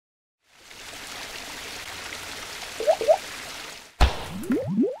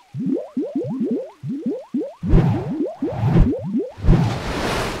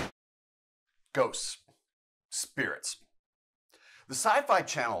The Sci-Fi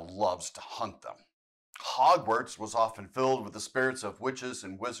Channel loves to hunt them. Hogwarts was often filled with the spirits of witches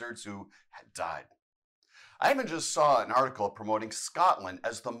and wizards who had died. I even just saw an article promoting Scotland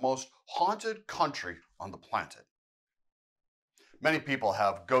as the most haunted country on the planet. Many people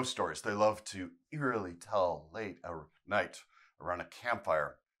have ghost stories they love to eerily tell late at night around a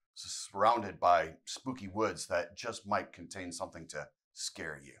campfire, surrounded by spooky woods that just might contain something to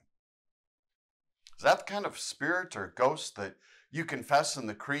scare you. Is that the kind of spirit or ghost that you confess in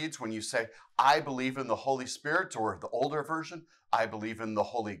the creeds when you say, I believe in the Holy Spirit, or the older version, I believe in the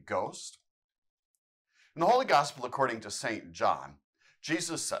Holy Ghost? In the Holy Gospel according to St. John,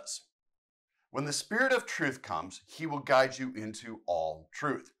 Jesus says, when the Spirit of truth comes, he will guide you into all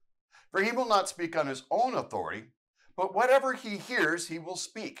truth. For he will not speak on his own authority, but whatever he hears, he will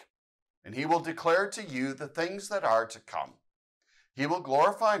speak, and he will declare to you the things that are to come. He will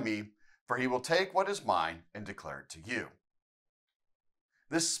glorify me, for he will take what is mine and declare it to you.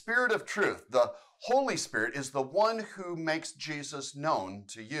 This Spirit of truth, the Holy Spirit, is the one who makes Jesus known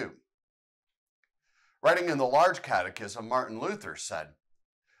to you. Writing in the Large Catechism, Martin Luther said,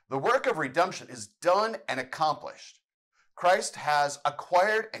 the work of redemption is done and accomplished. Christ has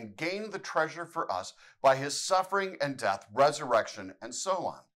acquired and gained the treasure for us by his suffering and death, resurrection, and so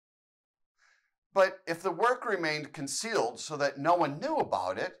on. But if the work remained concealed so that no one knew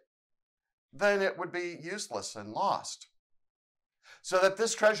about it, then it would be useless and lost. So that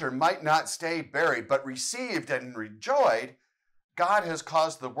this treasure might not stay buried, but received and enjoyed, God has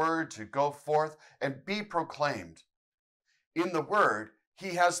caused the word to go forth and be proclaimed. In the word,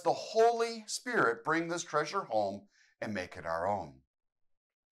 he has the Holy Spirit bring this treasure home and make it our own.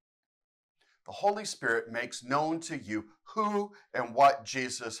 The Holy Spirit makes known to you who and what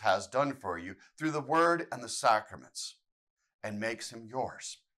Jesus has done for you through the word and the sacraments, and makes him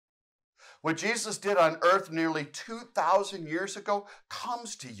yours. What Jesus did on earth nearly 2,000 years ago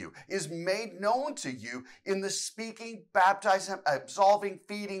comes to you, is made known to you in the speaking, baptizing, absolving,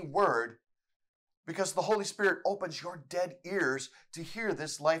 feeding word, because the Holy Spirit opens your dead ears to hear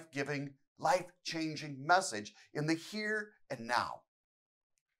this life-giving, life-changing message in the here and now.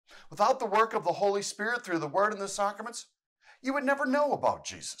 Without the work of the Holy Spirit through the word and the sacraments, you would never know about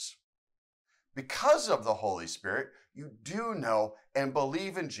Jesus. Because of the Holy Spirit, you do know and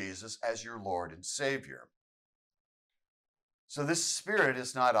believe in Jesus as your Lord and Savior. So this spirit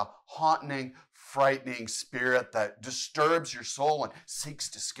is not a haunting, frightening spirit that disturbs your soul and seeks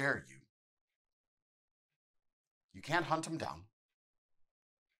to scare you. You can't hunt him down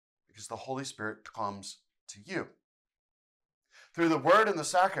because the Holy Spirit comes to you. Through the word and the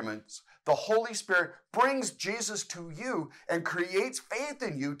sacraments, the Holy Spirit brings Jesus to you and creates faith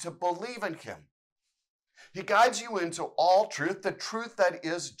in you to believe in him. He guides you into all truth, the truth that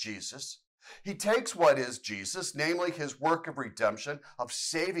is Jesus. He takes what is Jesus, namely his work of redemption, of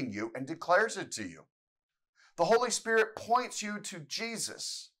saving you, and declares it to you. The Holy Spirit points you to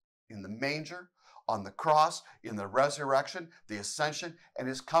Jesus in the manger, on the cross, in the resurrection, the ascension, and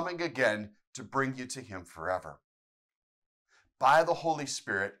his coming again to bring you to him forever. By the Holy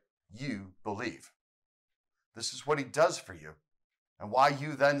Spirit, you believe. This is what he does for you, and why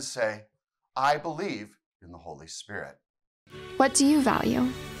you then say, I believe in the Holy Spirit. What do you value?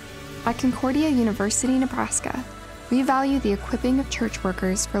 At Concordia University, Nebraska, we value the equipping of church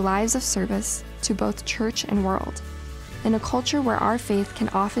workers for lives of service to both church and world. In a culture where our faith can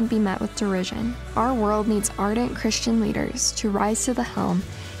often be met with derision, our world needs ardent Christian leaders to rise to the helm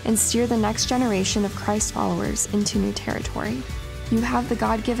and steer the next generation of Christ followers into new territory. You have the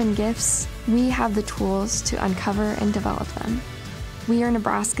God-given gifts, we have the tools to uncover and develop them. We are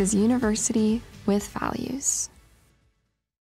Nebraska's university with values.